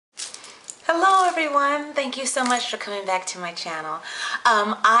everyone, thank you so much for coming back to my channel.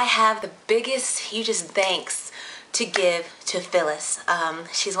 I have the biggest, hugest thanks to give to Phyllis.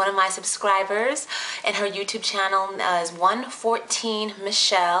 She's one of my subscribers, and her YouTube channel is 114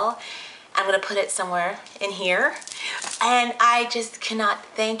 Michelle. I'm going to put it somewhere in here. And I just cannot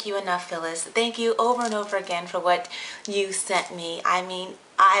thank you enough, Phyllis. Thank you over and over again for what you sent me. I mean,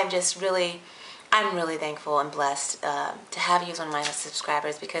 I'm really thankful and blessed to have you as one of my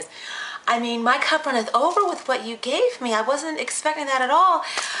subscribers, because I mean, my cup runneth over with what you gave me. I wasn't expecting that at all.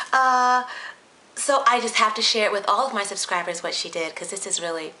 So I just have to share it with all of my subscribers what she did, because this is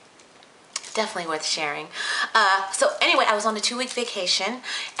really definitely worth sharing. So anyway, I was on a 2-week vacation.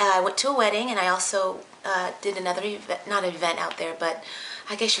 I went to a wedding, and I also did another event, not an event out there, but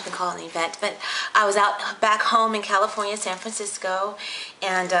I guess you can call it an event. But I was out back home in California, San Francisco,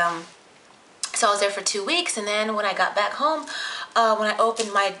 and so I was there for 2 weeks, and then when I got back home, when I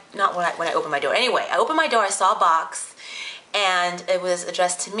opened my door. Anyway, I opened my door, I saw a box, and it was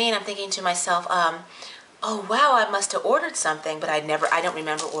addressed to me, and I'm thinking to myself, oh wow, I must have ordered something, but I don't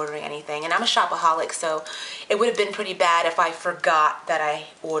remember ordering anything, and I'm a shopaholic, so it would have been pretty bad if I forgot that I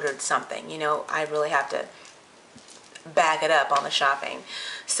ordered something. You know, I really have to back it up on the shopping.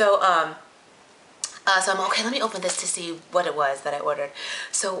 So, so I'm okay, let me open this to see what it was that I ordered.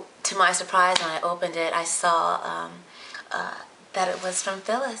 So to my surprise, when I opened it, I saw that it was from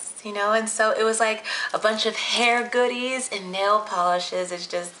Phyllis, you know, and so it was like a bunch of hair goodies and nail polishes. It's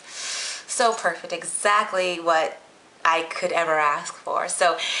just so perfect, exactly what I could ever ask for.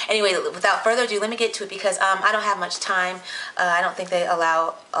 So anyway, without further ado, let me get to it, because I don't have much time. I don't think they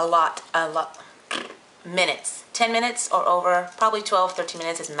allow a lot minutes. 10 minutes or over, probably 12, 13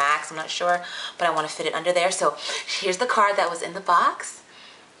 minutes is max, I'm not sure, but I want to fit it under there. So here's the card that was in the box.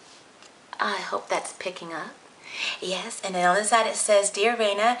 I hope that's picking up. Yes, and then on the side it says, "Dear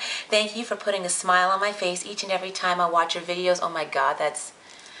Raina, thank you for putting a smile on my face each and every time I watch your videos." Oh my God, that's,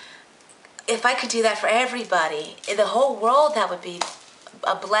 if I could do that for everybody in the whole world, that would be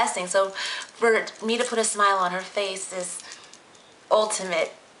a blessing. So for me to put a smile on her face is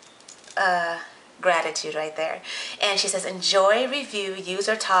ultimate gratitude right there. And she says, "Enjoy, review, use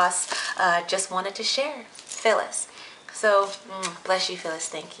or toss. Just wanted to share, Phyllis." So bless you, Phyllis.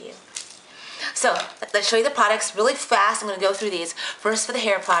 Thank you. So let's show you the products really fast. I'm going to go through these. First, for the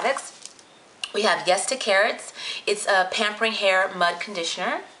hair products, we have Yes to Carrots. It's a pampering hair mud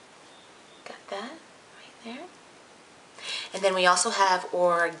conditioner. Got that right there. And then we also have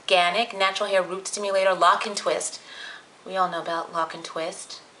Organic Natural Hair Root Stimulator Lock and Twist. We all know about Lock and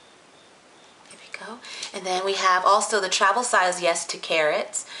Twist. And then we have also the travel size Yes to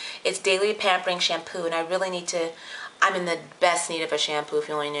Carrots. It's daily pampering shampoo, and I really need to, I'm in the best need of a shampoo, if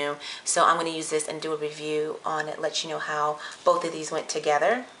you only knew. So I'm going to use this and do a review on it, let you know how both of these went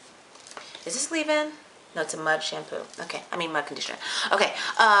together. Is this leave-in? No, it's a mud shampoo. Okay, I mean mud conditioner. Okay,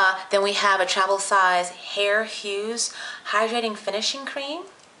 then we have a travel size Hair Hues Hydrating Finishing Cream.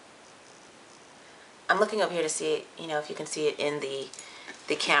 I'm looking over here to see it, you know, if you can see it in the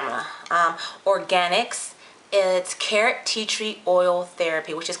camera. Organics, it's Carrot Tea Tree Oil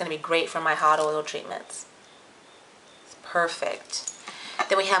Therapy, which is going to be great for my hot oil treatments. It's perfect.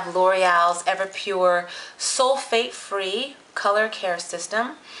 Then we have L'Oreal's Everpure Sulfate Free Color Care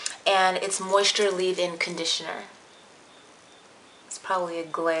System, and it's Moisture Leave-In Conditioner. It's probably a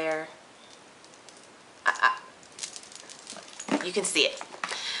glare. You can see it.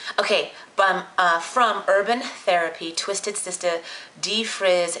 Okay, from Urban Therapy Twisted Sister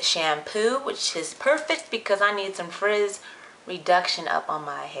De-Frizz Shampoo, which is perfect because I need some frizz reduction up on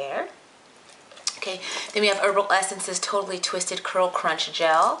my hair. Okay, then we have Herbal Essences Totally Twisted Curl Crunch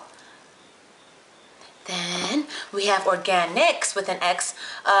Gel. Then we have Organics with an X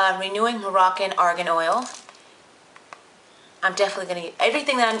Renewing Moroccan Argan Oil. I'm definitely going to,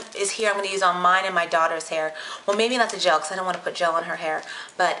 everything that is here I'm going to use on mine and my daughter's hair. Well, maybe not the gel, because I don't want to put gel on her hair,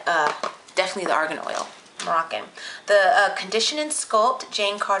 but definitely the argan oil, Moroccan. The Condition and Sculpt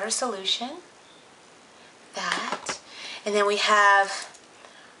Jane Carter Solution. That. And then we have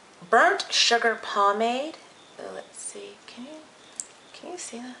Burnt Sugar Pomade. Let's see, can you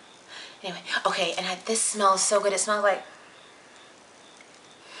see that? Anyway, okay, and this smells so good. It smells like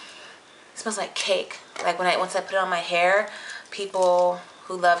cake. Like once I put it on my hair, people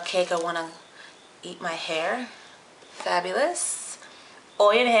who love cake or want to eat my hair. Fabulous.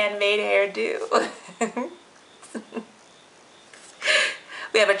 Oil Handmade Hairdo.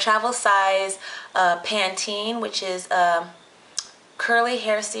 We have a travel size Pantene, which is Curly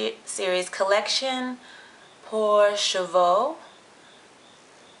Hair Series Collection pour Cheveux.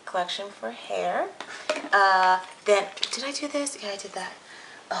 Collection for hair. Then, did I do this? Yeah, I did that.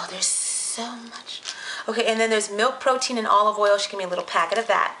 Oh, there's so much. Okay, and then there's milk protein and olive oil. She gave me a little packet of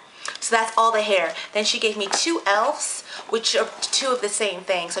that. So that's all the hair. Then she gave me 2 e.l.f.s, which are 2 of the same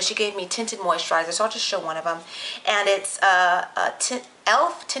thing. So she gave me tinted moisturizer. So I'll just show one of them. And it's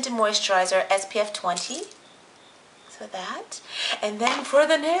e.l.f. tinted moisturizer SPF 20. So that. And then for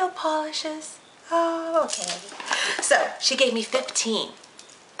the nail polishes. Oh, okay. So she gave me 15.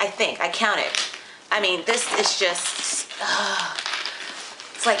 I think. I counted. I mean, this is just...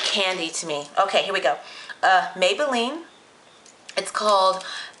 it's like candy to me. Okay, here we go. Maybelline. It's called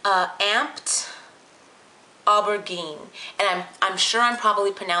Amped Aubergine. And I'm sure I'm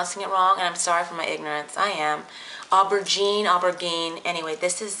probably pronouncing it wrong, and I'm sorry for my ignorance. I am. Aubergine. Anyway,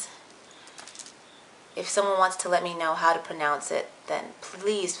 this is... If someone wants to let me know how to pronounce it, then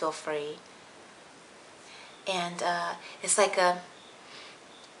please feel free. And it's like a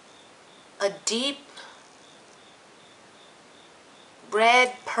deep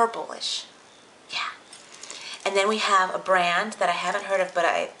red purplish. Yeah. And then we have a brand that I haven't heard of, but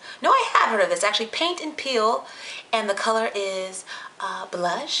I have heard of this. Actually, Paint and Peel, and the color is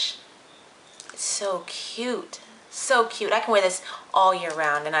Blush. It's so cute. So cute. I can wear this all year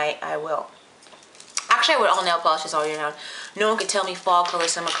round, and I will. Actually, I wear all nail polishes all year round. No one could tell me fall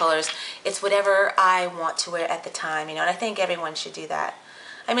colors, summer colors. It's whatever I want to wear at the time, you know, and I think everyone should do that.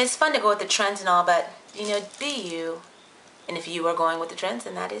 I mean, it's fun to go with the trends and all, but, you know, be you. And if you are going with the trends,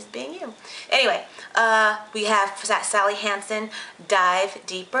 then that is being you. Anyway, we have Sally Hansen Dive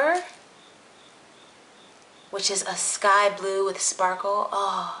Deeper, which is a sky blue with sparkle.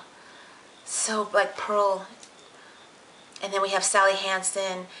 Oh, so like pearl. And then we have Sally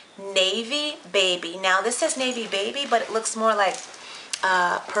Hansen Navy Baby. Now this says Navy Baby, but it looks more like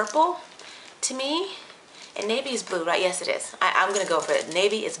purple to me. And navy is blue, right? Yes, it is. I'm going to go for it.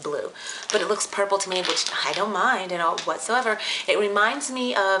 Navy is blue. But it looks purple to me, which I don't mind at all whatsoever. It reminds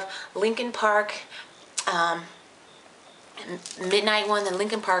me of Linkin Park Midnight one, the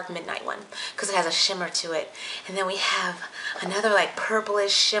Linkin Park Midnight one, because it has a shimmer to it. And then we have another like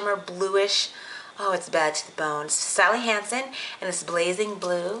purplish, shimmer, bluish. Oh, it's bad to the bone. It's Sally Hansen, and it's Blazing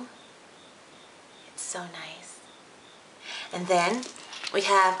Blue. It's so nice. And then we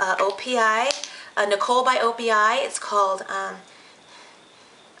have OPI. Nicole by OPI. It's called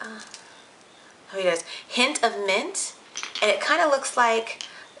here it is, Hint of Mint, and it kind of looks like,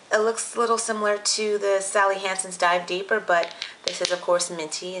 it looks a little similar to the Sally Hansen's Dive Deeper, but this is of course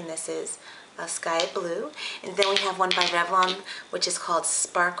minty, and this is sky blue. And then we have one by Revlon, which is called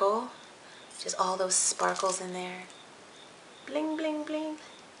Sparkle, which is all those sparkles in there. Bling bling bling.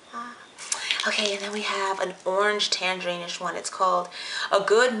 Okay, and then we have an orange tangerine-ish one. It's called A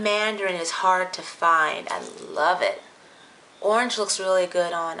Good Mandarin is Hard to Find. I love it. Orange looks really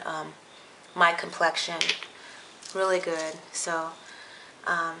good on my complexion. Really good. So,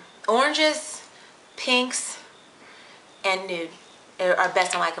 oranges, pinks, and nude are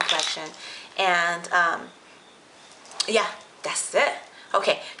best on my complexion. And, yeah, that's it.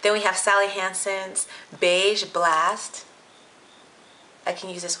 Okay, then we have Sally Hansen's Beige Blast. I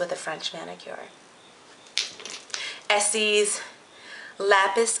can use this with a French manicure. Essie's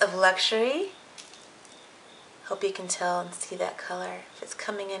Lapis of Luxury. Hope you can tell and see that color. If it's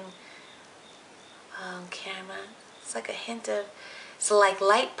coming in on camera. It's like a hint of, it's like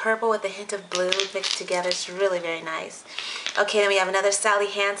light purple with a hint of blue mixed together. It's really very nice. Okay, then we have another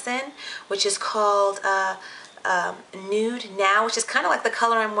Sally Hansen, which is called Nude Now, which is kind of like the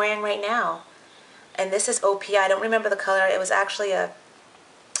color I'm wearing right now. And this is OPI. I don't remember the color. It was actually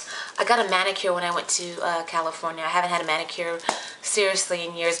I got a manicure when I went to California. I haven't had a manicure seriously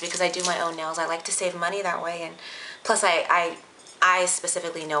in years because I do my own nails. I like to save money that way, and plus I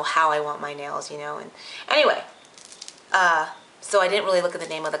specifically know how I want my nails, you know. And anyway, so I didn't really look at the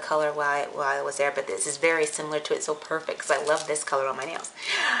name of the color while I was there, but this is very similar to it, so perfect because I love this color on my nails.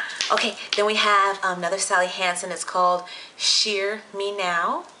 Okay, then we have another Sally Hansen. It's called Shear Me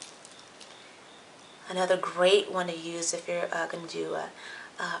Now. Another great one to use if you're going to do a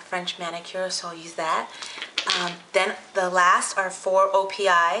French manicure, so I'll use that. Then the last are 4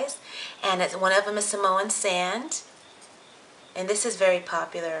 OPIs, and one of them is Samoan Sand, and this is very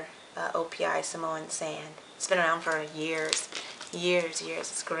popular, OPI Samoan Sand. It's been around for years.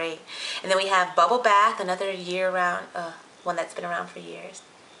 It's great. And then we have Bubble Bath, another year-round one that's been around for years.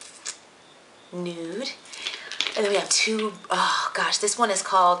 Nude. And then we have 2, oh gosh, this one is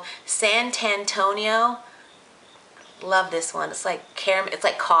called San Antonio. Love this one. It's like caramel, it's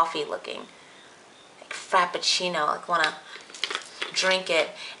like coffee looking. Like frappuccino, like wanna drink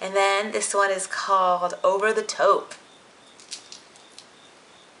it. And then this one is called Over the Taupe.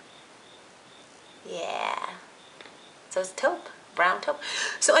 Yeah. So it's taupe. brown taupe.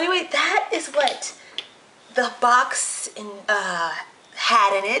 So anyway, that is what the box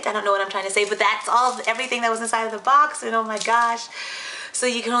had in it. I don't know what I'm trying to say, but that's everything that was inside of the box, and oh my gosh. So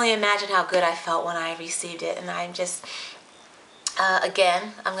you can only imagine how good I felt when I received it, and I'm just,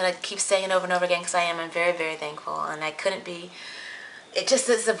 again, I'm going to keep saying it over and over again because I'm very, very thankful, and I couldn't be, it just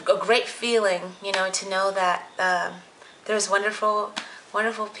is a great feeling, you know, to know that there's wonderful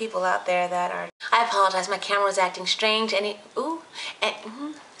people out there that are, I apologize, my camera was acting strange, and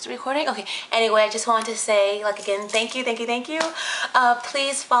is it recording? Okay, anyway, I just wanted to say, like, again, thank you.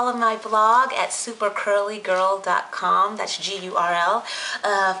 Please follow my blog at SuperCurlyGurl.com, that's G-U-R-L.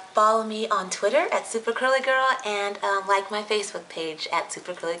 Follow me on Twitter at SuperCurlyGurl, and like my Facebook page at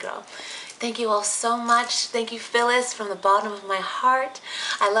SuperCurlyGurl. Thank you all so much. Thank you, Phyllis, from the bottom of my heart.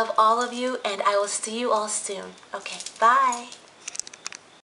 I love all of you, and I will see you all soon. Okay, bye.